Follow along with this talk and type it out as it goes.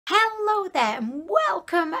Hello there and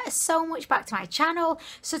welcome so much back to my channel.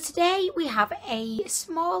 So today we have a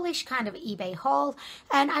smallish kind of eBay haul,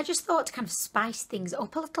 and I just thought to kind of spice things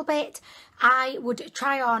up a little bit, I would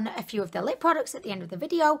try on a few of the lip products at the end of the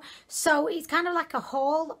video. So it's kind of like a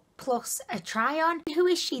haul plus a try on. Who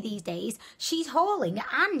is she these days? She's hauling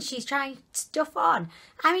and she's trying stuff on.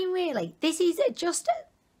 I mean, really, this is just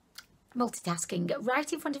multitasking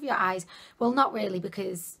right in front of your eyes. Well, not really,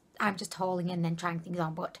 because I'm just hauling and then trying things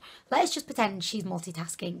on, but let's just pretend she's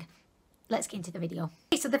multitasking. Let's get into the video.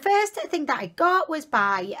 Okay, so the first thing that I got was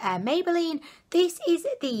by Maybelline. This is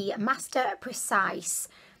the Master Precise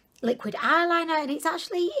liquid eyeliner, and it's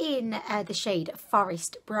actually in the shade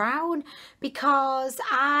Forest Brown, because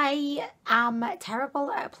I am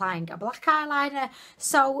terrible at applying a black eyeliner.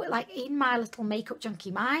 So like in my little makeup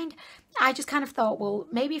junkie mind, I just kind of thought, well,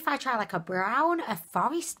 maybe if I try like a brown, a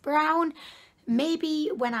forest brown,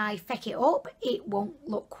 maybe when I fake it up, it won't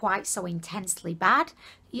look quite so intensely bad.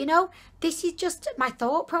 You know, this is just my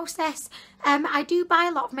thought process. I do buy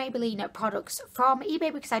a lot of Maybelline products from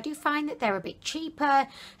eBay because I do find that they're a bit cheaper,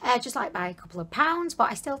 just like by a couple of pounds, but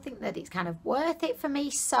I still think that it's kind of worth it for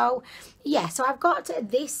me. So yeah, so I've got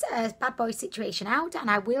this bad boy situation out, and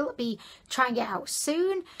I will be trying it out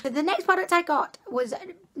soon. So the next product I got was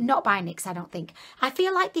not by NYX, I don't think. I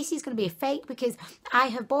feel like this is going to be a fake because I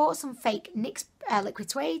have bought some fake NYX liquid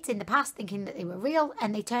suedes in the past thinking that they were real,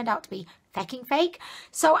 and they turned out to be fucking fake.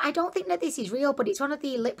 So I don't think that this is real, but it's one of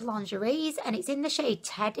the lip lingeries and it's in the shade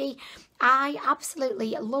Teddy. I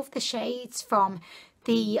absolutely love the shades from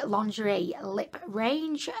the lingerie lip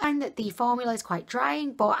range, and that the formula is quite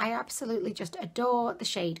drying, but I absolutely just adore the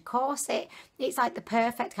shade Corset. It's like the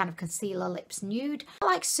perfect kind of concealer lips nude. I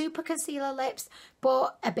like super concealer lips,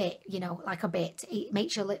 but a bit, you know, like a bit. It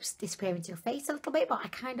makes your lips disappear into your face a little bit, but I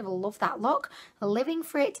kind of love that look, living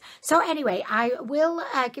for it. So anyway, I will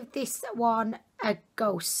give this one a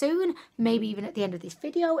go soon, maybe even at the end of this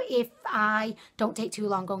video if I don't take too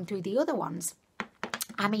long going through the other ones.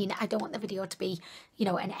 I mean, I don't want the video to be, you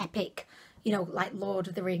know, an epic, you know, like Lord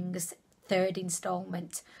of the Rings 3rd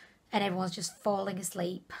installment, and everyone's just falling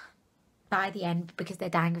asleep by the end because they're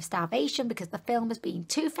dying of starvation because the film has been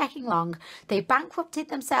too fucking long. They've bankrupted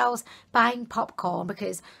themselves buying popcorn,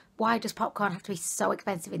 because why does popcorn have to be so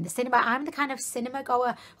expensive in the cinema? I'm the kind of cinema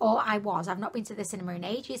goer, or I was. I've not been to the cinema in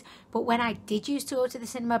ages, but when I did used to go to the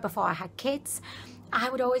cinema before I had kids,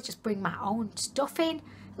 I would always just bring my own stuff in.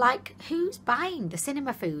 Like, who's buying the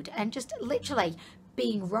cinema food and just literally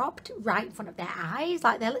being robbed right in front of their eyes?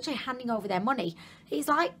 Like, they're literally handing over their money. It's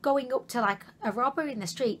like going up to like a robber in the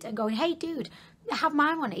street and going, hey dude, have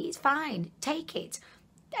my money, it's fine, take it,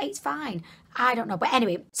 it's fine. I don't know, but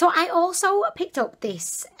anyway, so I also picked up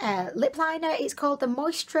this lip liner. It's called the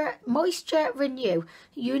Moisture Renew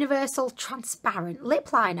Universal Transparent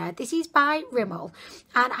Lip Liner. This is by Rimmel,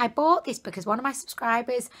 and I bought this because one of my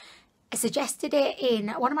subscribers suggested it in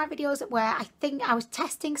one of my videos where I think I was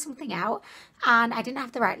testing something out and I didn't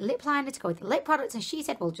have the right lip liner to go with the lip products, and she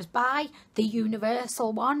said, well, just buy the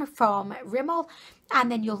universal one from Rimmel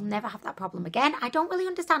and then you'll never have that problem again. I don't really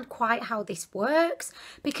understand quite how this works,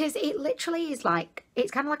 because it literally is like,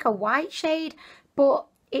 it's kind of like a white shade, but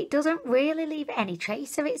it doesn't really leave any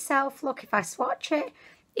trace of itself. Look, if I swatch it,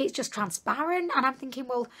 it's just transparent, and I'm thinking,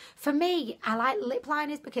 well, for me, I like lip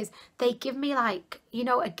liners because they give me, like, you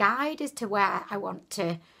know, a guide as to where I want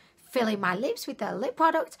to fill in my lips with the lip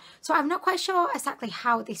product. So I'm not quite sure exactly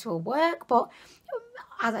how this will work, but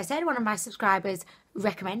as I said, one of my subscribers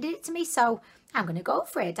recommended it to me, so I'm going to go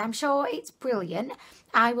for it. I'm sure it's brilliant.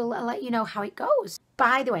 I will let you know how it goes.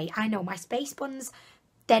 By the way, I know my space buns,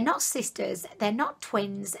 they're not sisters, they're not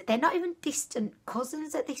twins, they're not even distant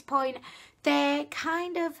cousins at this point. They're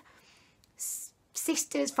kind of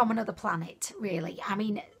sisters from another planet, really. I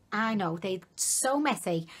mean, I know, they're so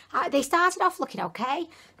messy. They started off looking okay.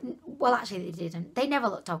 Well, actually, they didn't. They never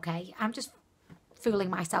looked okay. I'm just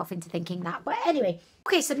fooling myself into thinking that. But anyway,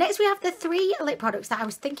 okay, so next we have the 3 lip products that I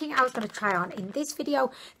was thinking I was going to try on in this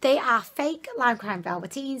video. They are fake Limecrime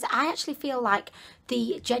Velveteens. I actually feel like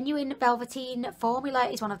the genuine Velveteen formula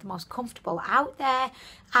is one of the most comfortable out there.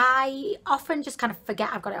 I often just kind of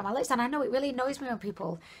forget I've got it on my lips, and I know it really annoys me when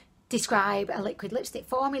people describe a liquid lipstick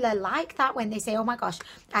formula like that, when they say, oh my gosh,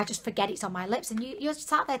 I just forget it's on my lips, and you're just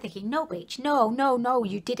sat there thinking, no bitch, no,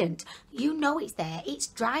 you didn't. You know it's there, it's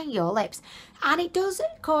drying your lips, and it does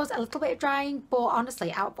cause a little bit of drying, but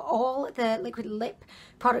honestly, out of all the liquid lip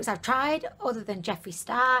products I've tried, other than Jeffree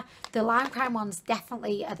Star, the Limecrime ones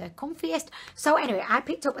definitely are the comfiest. So anyway, I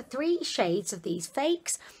picked up 3 shades of these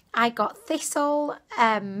fakes. I got Thistle,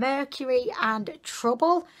 Mercury and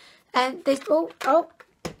Trouble, and this, oh,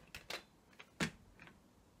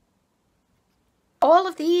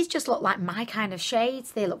 of these just look like my kind of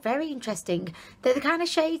shades. They look very interesting. They're the kind of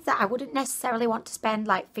shades that I wouldn't necessarily want to spend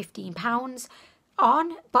like £15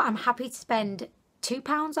 on, but I'm happy to spend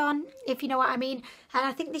 £2 on, if you know what I mean. And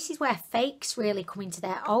I think this is where fakes really come into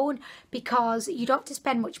their own, because you don't have to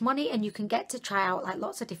spend much money and you can get to try out like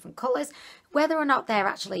lots of different colours. Whether or not they're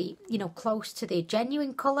actually, you know, close to the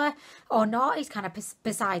genuine colour or not is kind of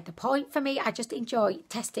beside the point for me. I just enjoy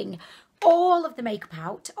testing all of the makeup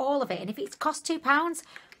out, all of it. And if it costs £2,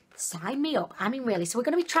 sign me up. I mean, really. So we're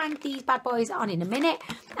going to be trying these bad boys on in a minute,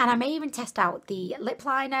 and I may even test out the lip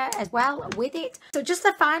liner as well with it. So just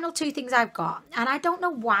the final two things I've got, and I don't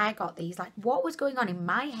know why I got these. Like, what was going on in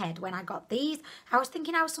my head when I got these? I was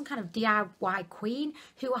thinking I was some kind of DIY queen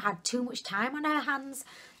who had too much time on her hands.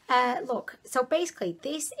 Look, so basically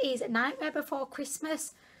this is Nightmare Before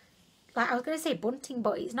Christmas. Like, I was going to say bunting,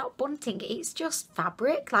 but it's not bunting. It's just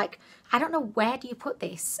fabric. Like, I don't know, where do you put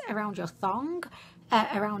this? Around your thong?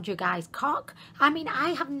 Around your guy's cock? I mean, I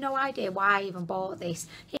have no idea why I even bought this.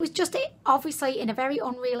 It was just, obviously, in a very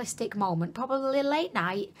unrealistic moment, probably late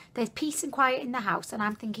night, there's peace and quiet in the house, and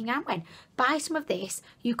I'm thinking, Anwen, buy some of this.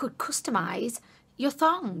 You could customise your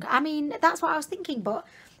thong. I mean, that's what I was thinking, but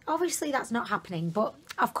obviously that's not happening. But,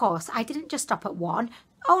 of course, I didn't just stop at one.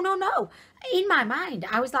 Oh, no, no. In my mind,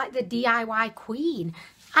 I was like the DIY queen.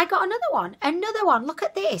 I got another one. Look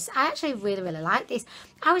at this. I actually really, really like this.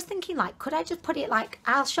 I was thinking, like, could I just put it, like,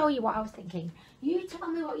 I'll show you what I was thinking. You tell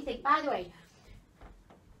me what you think. By the way,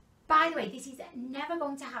 this is never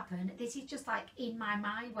going to happen. This is just, like, in my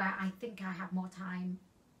mind where I think I have more time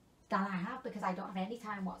than I have, because I don't have any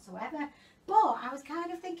time whatsoever. But I was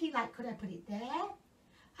kind of thinking, like, could I put it there?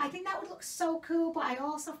 I think that would look so cool, but I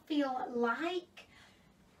also feel like,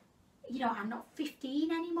 you know, I'm not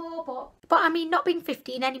 15 anymore, but I mean, not being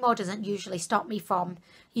 15 anymore doesn't usually stop me from,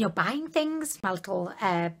 you know, buying things. My little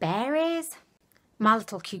berries, my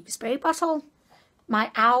little cute spray bottle,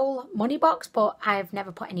 my owl money box, but I've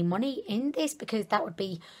never put any money in this because that would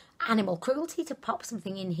be animal cruelty to pop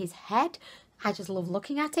something in his head. I just love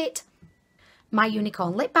looking at it. My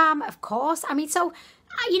unicorn lip balm, of course. I mean, so,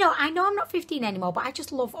 you know, I know I'm not 15 anymore, but I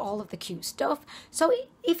just love all of the cute stuff. So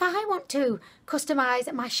if I want to customise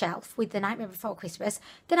my shelf with the Nightmare Before Christmas,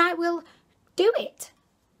 then I will do it.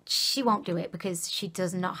 She won't do it because she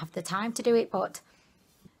does not have the time to do it, but...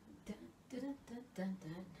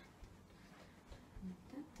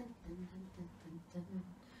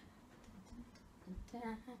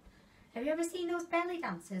 Have you ever seen those belly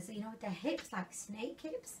dancers, you know, with their hips, like snake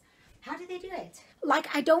hips? How do they do it?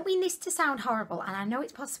 Like, I don't mean this to sound horrible, and I know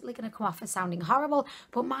it's possibly going to come off as sounding horrible,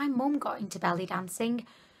 but my mum got into belly dancing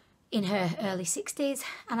in her early 60s,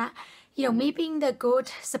 and you know, me being the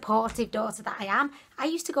good, supportive daughter that I am, I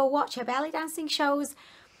used to go watch her belly dancing shows.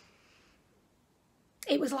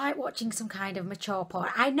 It was like watching some kind of mature porn.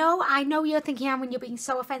 I know you're thinking, Anwen, you're being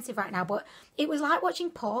so offensive right now, but it was like watching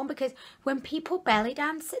porn, because when people belly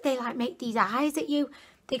dance, they like make these eyes at you.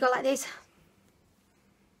 They go like this.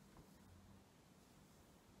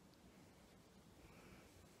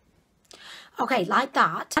 Okay, like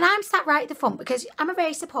that. And I'm sat right at the front because I'm a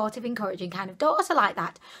very supportive, encouraging kind of daughter like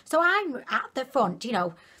that. So I'm at the front, you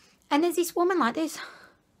know, and there's this woman like this.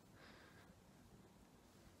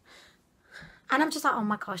 And I'm just like, oh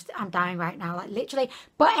my gosh, I'm dying right now, like literally.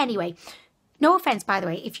 But anyway, no offence, by the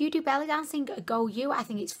way. If you do belly dancing, go you. I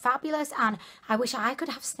think it's fabulous. And I wish I could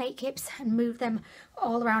have snake hips and move them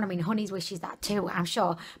all around. I mean, Honey's wishes that too, I'm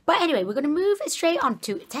sure. But anyway, we're going to move straight on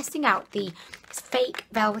to testing out the fake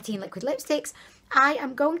Velveteen liquid lipsticks. I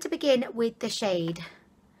am going to begin with the shade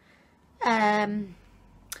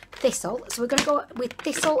Thistle. So we're going to go with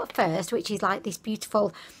Thistle first, which is like this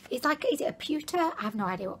beautiful, it's like, is it a pewter? I have no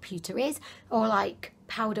idea what pewter is. Or like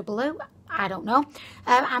powder blue. I don't know.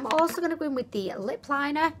 I'm also going to go in with the lip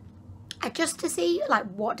liner just to see, like,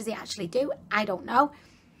 what does it actually do? I don't know.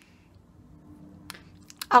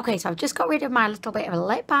 Okay, so I've just got rid of my little bit of a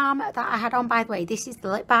lip balm that I had on. By the way, this is the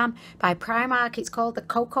lip balm by Primark. It's called the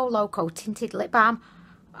Coco Loco Tinted Lip Balm.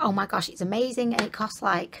 Oh my gosh, it's amazing. And it costs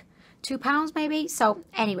like £2 maybe. So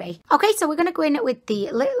anyway. Okay, so we're going to go in with the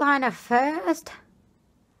lip liner first.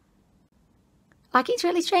 Like, it's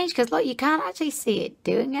really strange because, look, you can't actually see it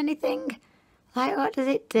doing anything. Like, what does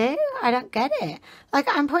it do? I don't get it. Like,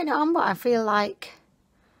 I'm putting it on, but I feel like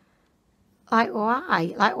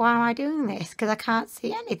why? Like, why am I doing this? Because I can't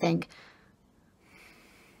see anything.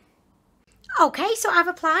 Okay, so I've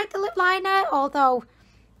applied the lip liner, although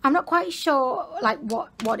I'm not quite sure, like,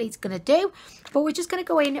 what it's going to do. But we're just going to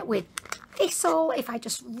go in with Thistle. If I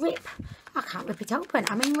just rip... I can't rip it open.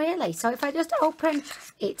 I mean, really. So if I just open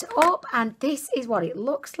it up, and this is what it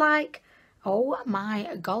looks like. Oh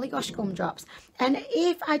my golly gosh gumdrops. And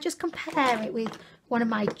if I just compare it with one of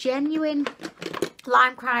my genuine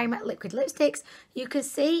Limecrime liquid lipsticks, you can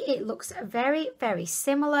see it looks very, very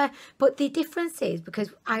similar. But the difference is because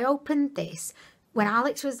I opened this when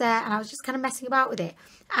Alex was there and I was just kind of messing about with it,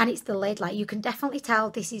 and it's the lid. Like, you can definitely tell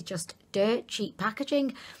this is just dirt cheap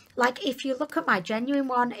packaging. Like, if you look at my genuine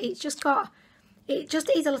one, it's just got, it just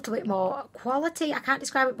is a little bit more quality. I can't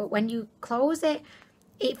describe it, but when you close it,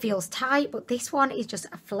 it feels tight. But this one is just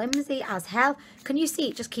flimsy as hell. Can you see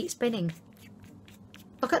it just keeps spinning?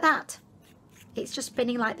 Look at that. It's just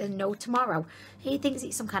spinning like there's no tomorrow. He thinks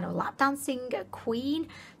it's some kind of lap dancing queen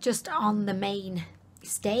just on the main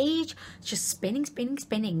stage, just spinning, spinning,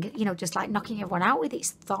 spinning, you know, just like knocking everyone out with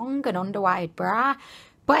its thong and underwired bra.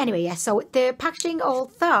 But anyway, yeah, so the packaging,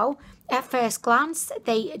 although at first glance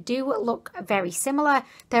they do look very similar,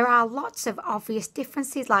 there are lots of obvious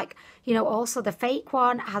differences. Like, you know, also the fake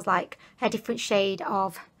one has like a different shade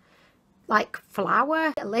of like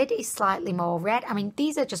flower. The lid is slightly more red. I mean,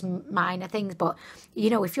 these are just minor things, but you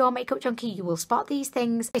know, if you're a makeup junkie, you will spot these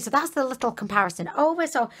things. Okay, so that's the little comparison over.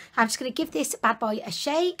 So I'm just going to give this bad boy a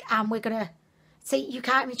shake, and we're going to see, you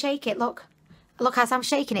can't even shake it. Look, as I'm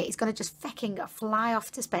shaking it, it's going to just fecking fly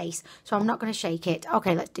off to space. So I'm not going to shake it.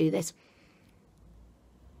 Okay, let's do this.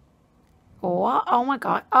 What? Oh my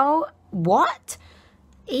god. Oh, what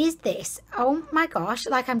is this? Oh my gosh,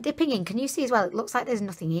 like I'm dipping in. Can you see as well? It looks like there's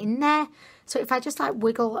nothing in there. So if I just like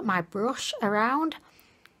wiggle my brush around.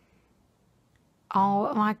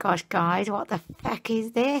 Oh my gosh, guys, what the feck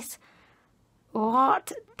is this?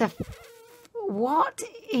 What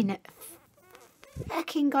in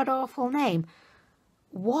fecking god awful name?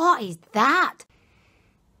 What is that?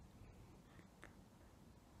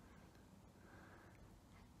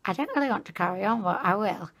 I don't really want to carry on, but I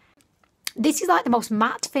will. This is like the most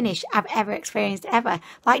matte finish I've ever experienced ever.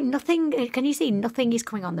 Like nothing, can you see nothing is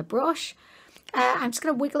coming on the brush? I'm just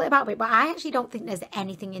going to wiggle it about a bit, but I actually don't think there's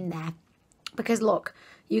anything in there. Because look,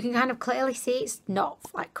 you can kind of clearly see it's not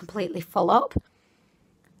like completely full up.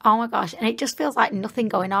 Oh my gosh, and it just feels like nothing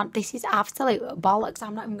going on. This is absolute bollocks.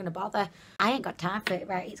 I'm not even going to bother. I ain't got time for it.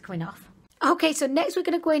 Right, it's coming off. Okay, so next we're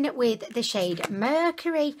going to go in with the shade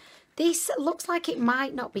Mercury. This looks like it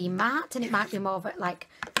might not be matte, and it might be more of a, like,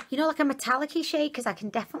 you know, like a metallic-y shade, because I can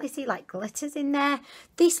definitely see like glitters in there.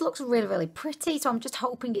 This looks really, really pretty, so I'm just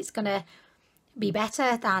hoping it's going to be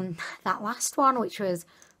better than that last one, which was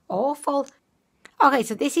awful. Okay,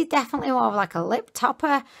 so this is definitely more of like a lip topper.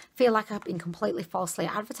 I feel like I've been completely falsely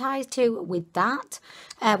advertised to with that,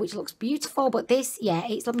 which looks beautiful. But this, yeah,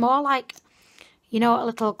 it's more like, you know, a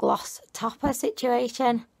little gloss topper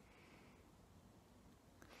situation.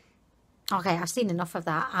 Okay, I've seen enough of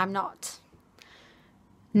that. I'm not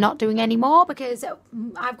doing any more because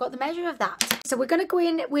I've got the measure of that. So we're going to go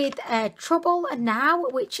in with Trouble now,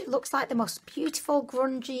 which looks like the most beautiful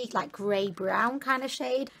grungy, like grey-brown kind of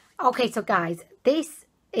shade. Okay, so guys, this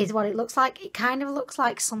is what it looks like. It kind of looks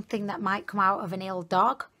like something that might come out of an ill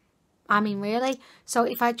dog. I mean, really. So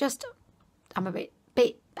if I just, I'm a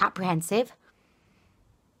bit apprehensive.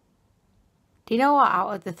 Do you know what?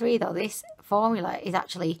 Out of the three, though, this formula is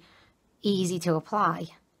actually easy to apply.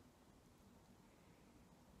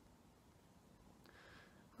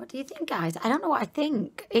 What do you think, guys? I don't know what I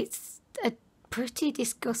think. It's a pretty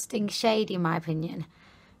disgusting shade, in my opinion.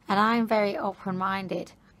 And I'm very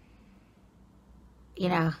open-minded, you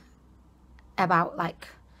know, about, like,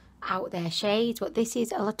 out there shades. But this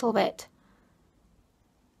is a little bit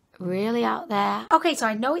really out there. Okay, so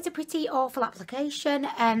I know it's a pretty awful application.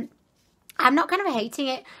 I'm not kind of hating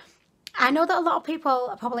it. I know that a lot of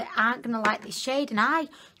people probably aren't going to like this shade, and I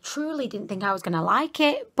truly didn't think I was going to like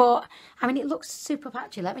it, but I mean, it looks super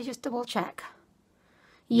patchy. Let me just double check.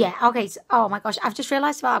 Yeah, okay, so, oh my gosh, I've just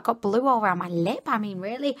realised I've got blue all around my lip. I mean,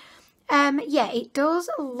 really. Yeah, it does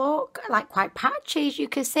look like quite patchy, as you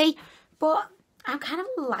can see, but I'm kind of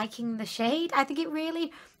liking the shade. I think it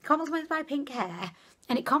really complements my pink hair,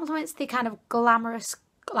 and it complements the kind of glamorous,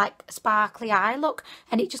 like sparkly eye look,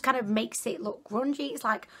 and it just kind of makes it look grungy. It's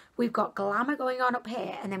like we've got glamour going on up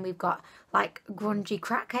here, and then we've got like grungy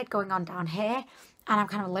crackhead going on down here, and I'm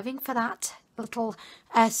kind of living for that little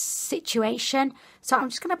situation. So I'm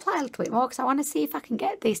just going to apply a little bit more because I want to see if I can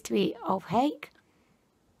get this to be opaque.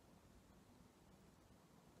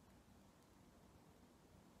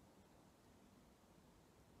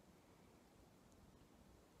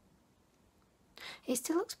 It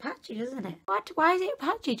still looks patchy, doesn't it? What? Why is it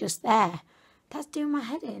patchy just there? That's doing my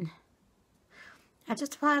head in. I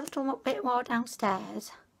just apply a little bit more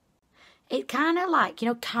downstairs. It's kind of like, you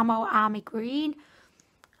know, camo army green.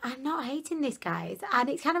 I'm not hating this, guys. And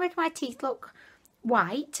it's kind of making my teeth look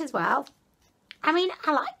white as well. I mean,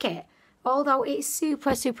 I like it. Although it's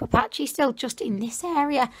super, super patchy still just in this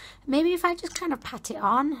area. Maybe if I just kind of pat it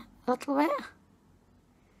on a little bit.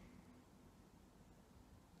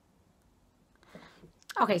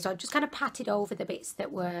 Okay, so I just kind of patted over the bits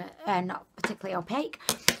that were not particularly opaque.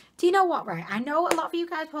 Do you know what, right? I know a lot of you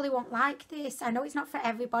guys probably won't like this. I know it's not for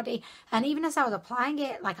everybody. And even as I was applying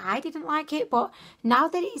it, like, I didn't like it. But now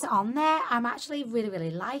that it's on there, I'm actually really,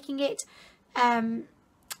 really liking it.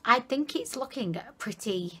 I think it's looking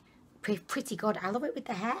pretty good. I love it with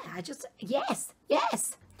the hair. I just, yes.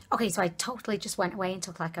 Okay, so I totally just went away and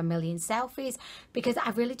took like a million selfies because I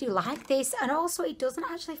really do like this. And also it doesn't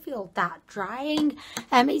actually feel that drying.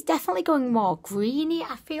 It's definitely going more greeny,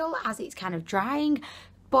 I feel, as it's kind of drying.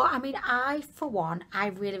 But I mean, for one, I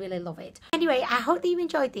really, really love it. Anyway, I hope that you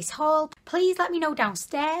enjoyed this haul. Please let me know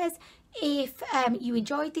downstairs if you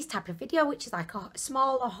enjoyed this type of video, which is like a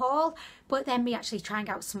smaller haul, but then me actually trying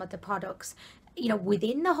out some of the products, you know,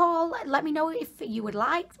 within the haul. Let me know if you would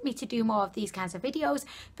like me to do more of these kinds of videos,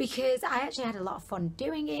 because I actually had a lot of fun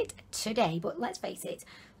doing it today. But let's face it,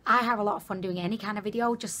 I have a lot of fun doing any kind of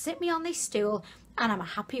video. Just sit me on this stool and I'm a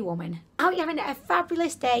happy woman. I hope you're having a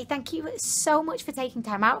fabulous day. Thank you so much for taking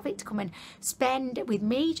time out of it to come and spend with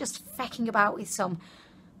me just fecking about with some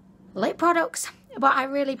lip products. But I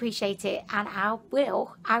really appreciate it, and I'll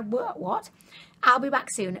be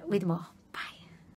back soon with more.